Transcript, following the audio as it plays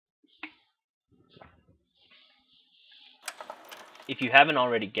If you haven't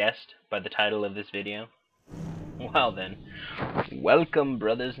already guessed by the title of this video, well then, welcome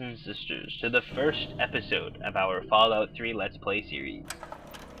brothers and sisters to the first episode of our Fallout 3 Let's Play series.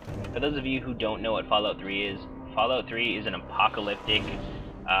 For those of you who don't know what Fallout 3 is an apocalyptic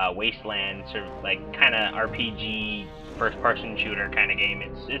wasteland, sort of like kind of RPG, first-person shooter kind of game.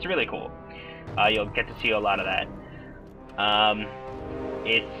 It's really cool. You'll get to see a lot of that.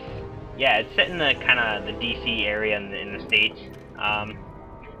 It's set in the kind of the DC area in the States.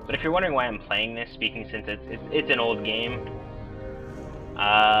 But if you're wondering why I'm playing this, speaking since it's an old game,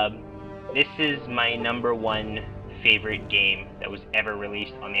 this is my #1 favorite game that was ever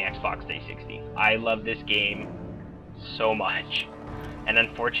released on the Xbox 360. I love this game so much, and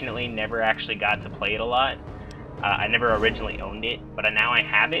unfortunately never actually got to play it a lot. I never originally owned it, but now I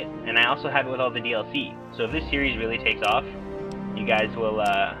have it, and I also have it with all the DLC. So if this series really takes off, you guys will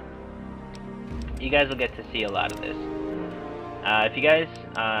get to see a lot of this. If you guys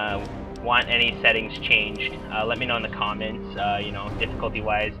want any settings changed, let me know in the comments. You know,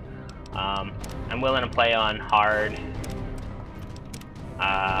 difficulty-wise, I'm willing to play on hard.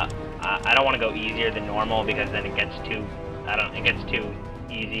 I don't want to go easier than normal because then it gets too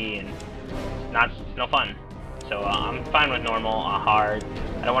easy and it's no fun. So I'm fine with normal, hard.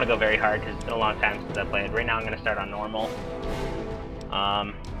 I don't want to go very hard because it's been a long time since I played. Right now I'm going to start on normal.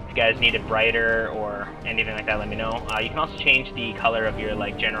 If you guys need it brighter or anything like that, let me know. You can also change the color of your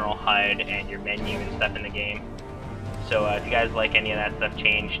general HUD and your menu and stuff in the game. So if you guys like any of that stuff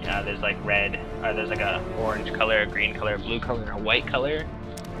changed, there's like red, or there's like a orange color, a green color, a blue color, and a white color.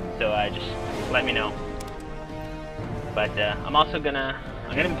 So just let me know. But I'm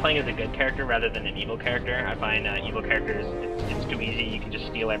gonna be playing as a good character rather than an evil character. I find evil characters, it's too easy. You can just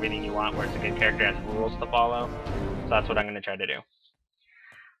steal everything you want, whereas a good character has rules to follow. So that's what I'm gonna try to do.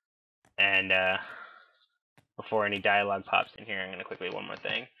 And before any dialogue pops in here, I'm gonna quickly one more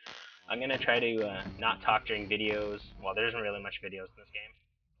thing. I'm gonna try to not talk during videos. Well, there isn't really much videos in this game,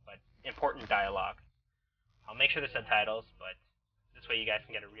 but important dialogue. I'll make sure there's subtitles, but this way you guys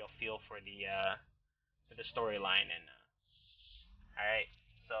can get a real feel for the storyline. And all right.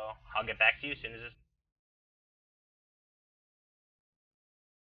 So I'll get back to you as soon as this.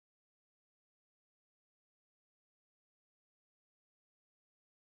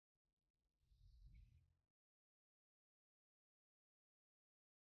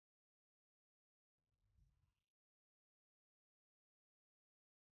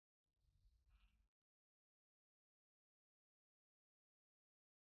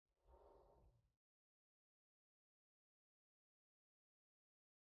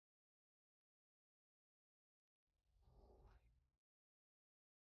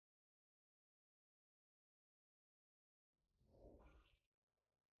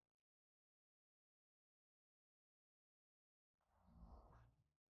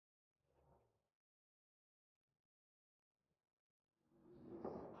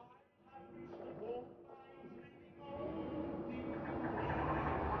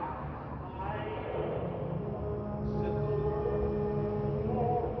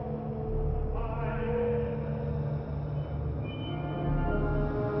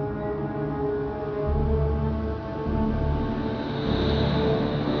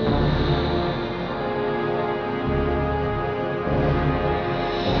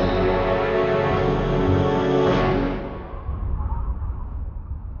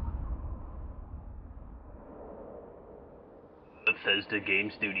 Bethesda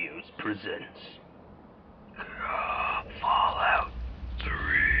Game Studios presents Fallout 3.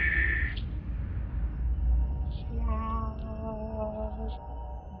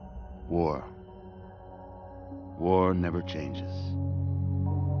 War. War never changes.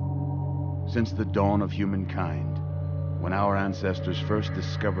 Since the dawn of humankind, when our ancestors first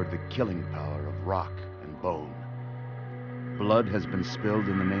discovered the killing power of rock and bone, blood has been spilled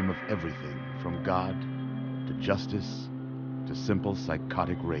in the name of everything from God to justice to simple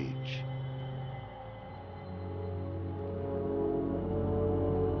psychotic rage.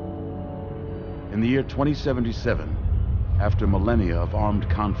 In the year 2077, after millennia of armed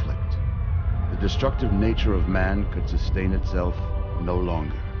conflict, the destructive nature of man could sustain itself no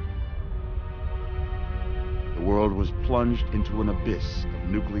longer. The world was plunged into an abyss of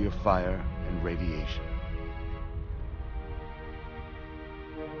nuclear fire and radiation.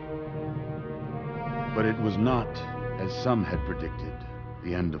 But it was not, as some had predicted,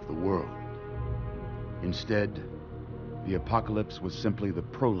 the end of the world. Instead, the apocalypse was simply the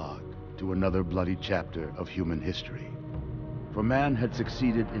prologue to another bloody chapter of human history. For man had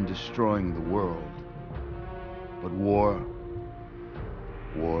succeeded in destroying the world, but war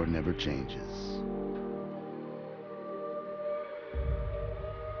never changes.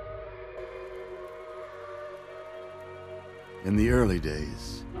 In the early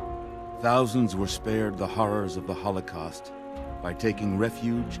days, thousands were spared the horrors of the Holocaust by taking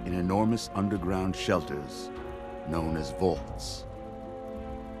refuge in enormous underground shelters known as vaults.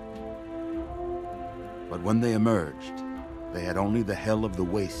 But when they emerged, they had only the hell of the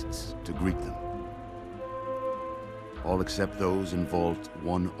wastes to greet them. All except those in Vault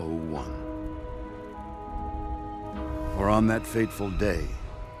 101. For on that fateful day,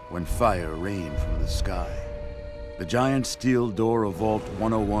 when fire rained from the sky, the giant steel door of Vault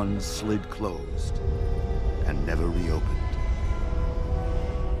 101 slid closed and never reopened.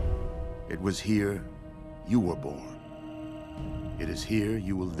 It was here you were born. It is here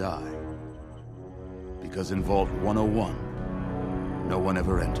you will die. Because in Vault 101, no one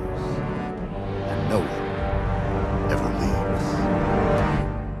ever enters, and no one ever leaves.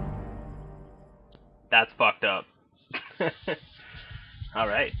 That's fucked up.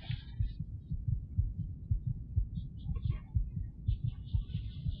 Alright.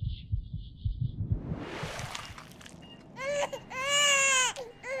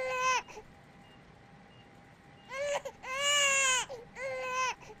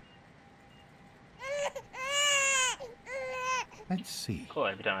 Let's see. Cool,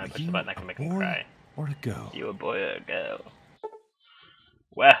 every time I push the button I can make him cry. Or a girl? You a boy or a girl?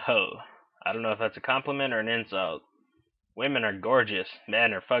 Well, I don't know if that's a compliment or an insult. Women are gorgeous,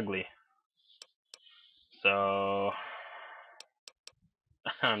 men are fugly. So...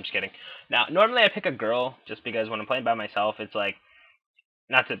 I'm just kidding. Now, normally I pick a girl, just because when I'm playing by myself, it's like...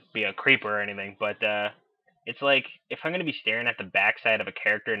 Not to be a creeper or anything, but it's like, if I'm going to be staring at the backside of a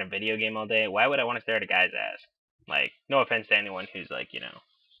character in a video game all day, why would I want to stare at a guy's ass? Like, no offense to anyone who's like, you know,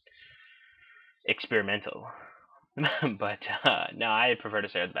 experimental. But, no, I prefer to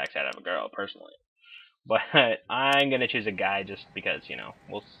stare at the backside of a girl, personally. But I'm going to choose a guy just because, you know,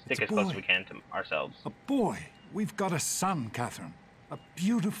 we'll stick as close as we can to ourselves. A boy! We've got a son, Catherine. A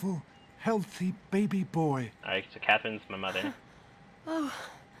beautiful, healthy baby boy. Alright, so Catherine's my mother. Oh,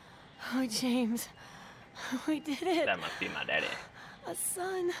 James. We did it. That must be my daddy. A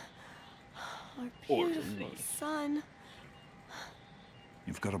son. Our beautiful son.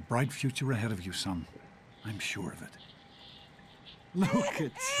 You've got a bright future ahead of you, son. I'm sure of it. Look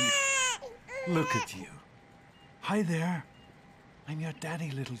at you. Look at you. Hi there. I'm your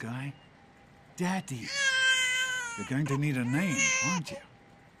daddy, little guy. Daddy. You're going to need a name, aren't you?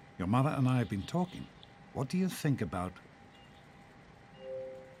 Your mother and I have been talking. What do you think about...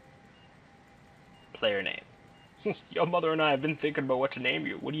 Player name. Your mother and I have been thinking about what to name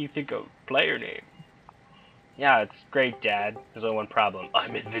you. What do you think of player name? Yeah, it's great, Dad. There's only one problem.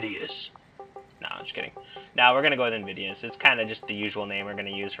 I'm Envidas. No, I'm just kidding. Now we're gonna go with Envidas. It's kind of just the usual name we're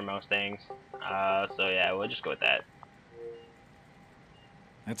gonna use for most things. So yeah, we'll just go with that.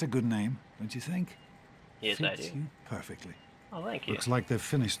 That's a good name, don't you think? Yes, Fits I do. You perfectly. Oh, thank you. Looks like they've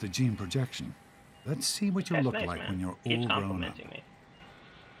finished the gene projection. Let's see what you'll look nice, like man. when you're Keeps all grown up. complimenting me.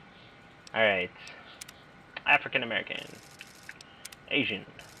 Alright. African American. Asian.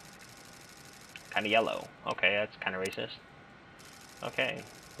 Kinda yellow. Okay, that's kinda racist. Okay.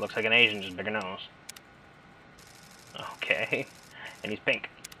 Looks like an Asian, just bigger nose. Okay. And he's pink.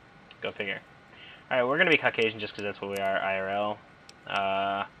 Go figure. Alright, we're gonna be Caucasian just because that's what we are, IRL.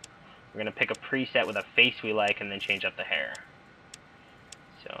 We're gonna pick a preset with a face we like and then change up the hair.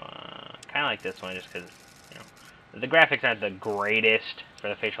 So, kinda like this one just because, you know, the graphics aren't the greatest for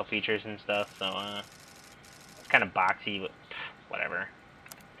the facial features and stuff, so, it's kind of boxy, but whatever.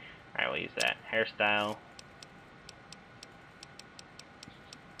 Alright, we'll use that. Hairstyle.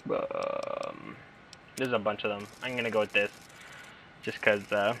 There's a bunch of them. I'm gonna go with this, just because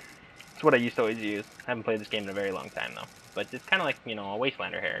it's what I used to always use. I haven't played this game in a very long time though. But it's kind of like, you know, a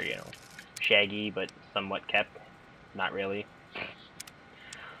Wastelander hair, you know, shaggy but somewhat kept, not really.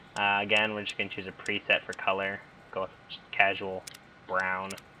 Again, we're just gonna choose a preset for color. Go with just casual brown.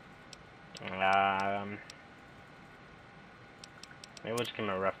 Maybe we'll just give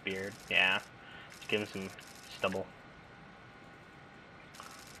him a rough beard. Yeah, just give him some stubble.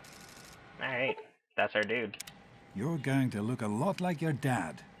 Alright, that's our dude. You're going to look a lot like your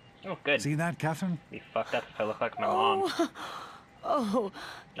dad. Oh, good. See that, Catherine? Be fucked up if I look like my mom. Oh,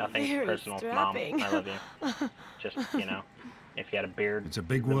 Nothing very personal, strapping. Mom. I love you. Just, you know, if you had a beard. It's a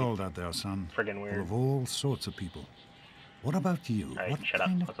big really world out there, son. Friggin' weird. Full of all sorts of people. What about you? All right, what shut up.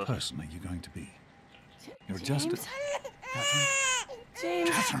 kind Let's of listen. person are you going to be? You're James? just a... Catherine? James.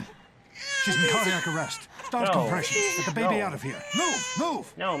 Catherine! She's in cardiac arrest. Start No. compression. Get the baby No. out of here. Move!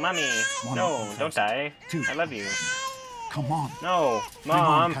 Move! No, Mommy. One, No, first. don't die. Two. I love you. Come on. No, Hang on,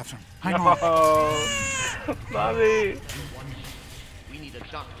 Mom. Catherine. Hang on. No. Mommy. We need a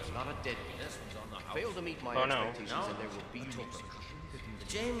doctor, not a deadbeat. This one's on the Fail to meet my Oh, no. expectations and there will be trouble.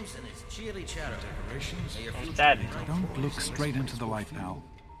 James and his cheery chatter. Decorations? It's dead. Don't look straight into the light, pal.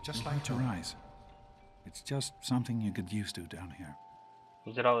 Just like your eyes. It's just something you get used to down here.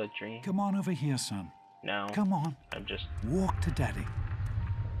 Was it all a dream? Come on over here, son. No. Come on. I'm just... Walk to Daddy.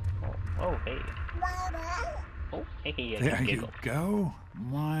 Oh, hey. Oh, hey, There you go.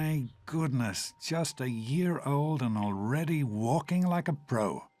 My goodness, just a year old and already walking like a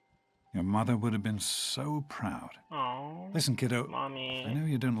pro. Your mother would have been so proud. Aww. Listen, kiddo. Mommy. I know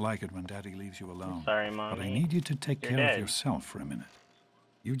you don't like it when Daddy leaves you alone. Sorry, Mommy. But I need you to take You're care dead. of yourself for a minute.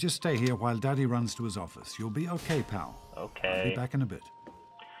 You just stay here while Daddy runs to his office. You'll be okay, pal. Okay. I'll be back in a bit.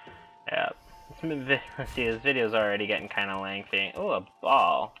 Yeah. Let's see, this video's already getting kind of lengthy. Oh, a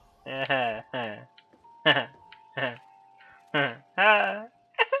ball.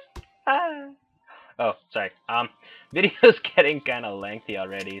 Oh, sorry. Video's getting kind of lengthy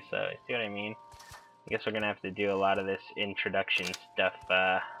already, so see what I mean? I guess we're gonna have to do a lot of this introduction stuff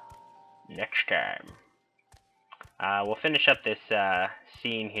next time. We'll finish up this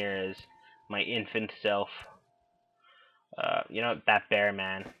scene here as my infant self. You know, that bear,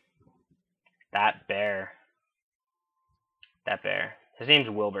 man. That bear. That bear. His name's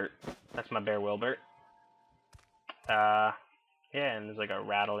Wilbert. That's my bear, Wilbert. Yeah, and there's like a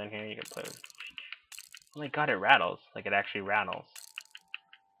rattle in here you can play with. Oh my god, it rattles. Like, it actually rattles.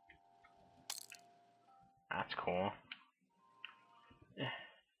 That's cool.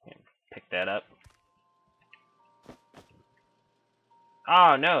 Pick that up.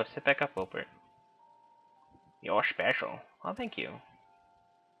 Oh no, sit back up, Wilbert. You're special. Oh, thank you.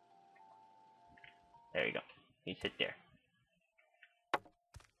 There you go. You sit there.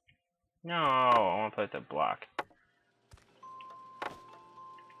 No, I want to put the block.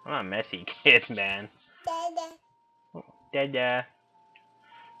 I'm a messy kid, man. Dada. Oh, Dada.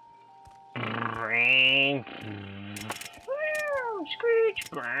 Screech.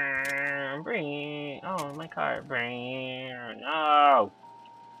 Oh, my car. No.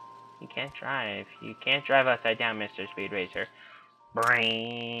 You can't drive. You can't drive upside down, Mr. Speed Racer.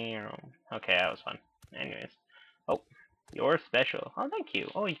 Okay, that was fun. Anyways. Oh, you're special. Oh, thank you.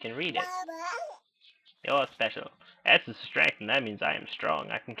 Oh, you can read it. You're special. That's the strength, and that means I am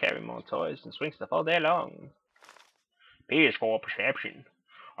strong. I can carry more toys and swing stuff all day long. P is for perception.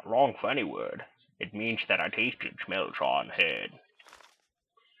 A wrong funny word. It means that I taste and smell on head.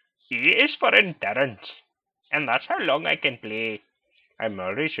 E is for endurance. And that's how long I can play. I'm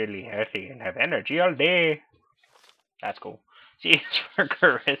always really healthy and have energy all day. That's cool. C is for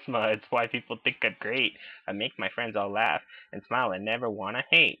charisma. It's why people think I'm great. I make my friends all laugh and smile and never want to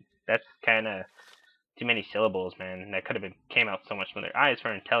hate. That's kind of too many syllables, man. That could have came out so much smoother. I is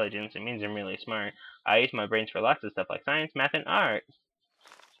for intelligence. It means I'm really smart. I use my brains for lots of stuff like science, math, and art.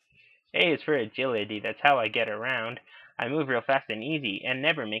 A is for agility. That's how I get around. I move real fast and easy and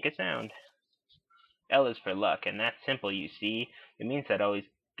never make a sound. L is for luck, and that's simple, you see. It means that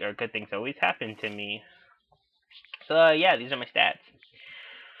good things always happen to me. So, yeah, these are my stats.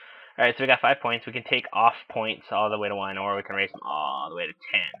 Alright, so we got 5 points. We can take off points all the way to 1, or we can raise them all the way to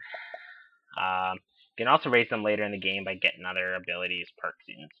 10. You can also raise them later in the game by getting other abilities, perks,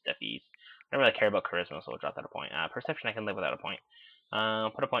 and stuffies. I don't really care about charisma, so we'll drop that a point. Perception, I can live without a point.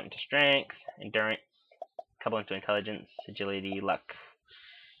 Put a point into strength, endurance, a couple into intelligence, agility, luck.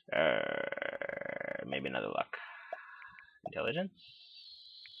 Maybe another luck. Intelligence.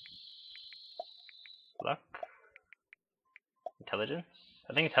 Luck. Intelligence.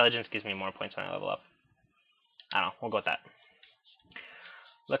 I think intelligence gives me more points when I level up. I don't know. We'll go with that.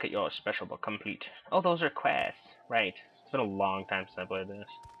 Look at your special but complete. Oh, those are quests. Right. It's been a long time since I played this.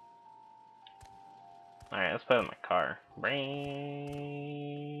 Alright, let's put it in my car.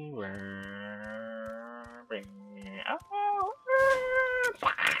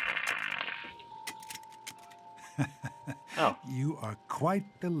 Oh. You are quite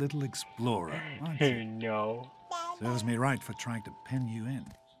the little explorer, aren't you? No. Serves me right for trying to pen you in.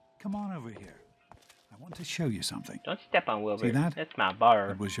 Come on over here. I want to show you something. Don't step on Wilbur. See that? That's my bar.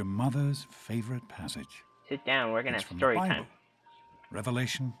 It was your mother's favorite passage. Sit down. We're going to It's have from story the Bible. time.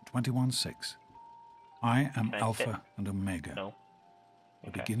 Revelation 21:6. I am Can I Alpha sit? and Omega, No. the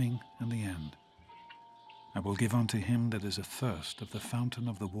Okay. beginning and the end. I will give unto him that is athirst of the fountain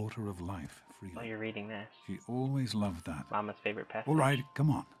of the water of life Oh, freely. you're reading this. She always loved that. Mama's favorite passage. All right, come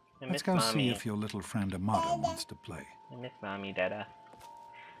on. I Let's miss go see Mommy. if your little friend Amada wants to play. I miss Mommy, Dada.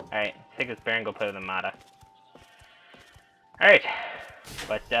 Alright, take this bear and go play with Amada. Alright.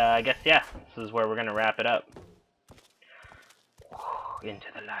 But, I guess, yeah. This is where we're gonna wrap it up. Into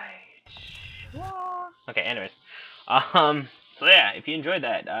the light. Okay, anyways. So yeah, if you enjoyed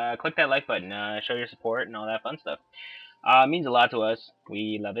that, click that like button, show your support and all that fun stuff. It means a lot to us.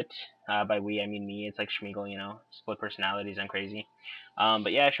 We love it. By we, I mean me. It's like Schmeagle, you know, split personalities. I'm crazy.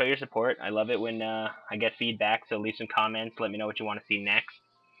 But yeah, show your support. I love it when I get feedback. So leave some comments. Let me know what you want to see next.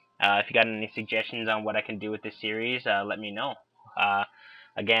 If you got any suggestions on what I can do with this series, let me know.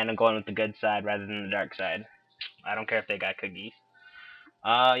 Again, I'm going with the good side rather than the dark side. I don't care if they got cookies.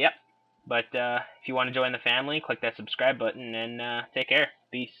 Yep. But if you want to join the family, click that subscribe button and take care.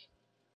 Peace.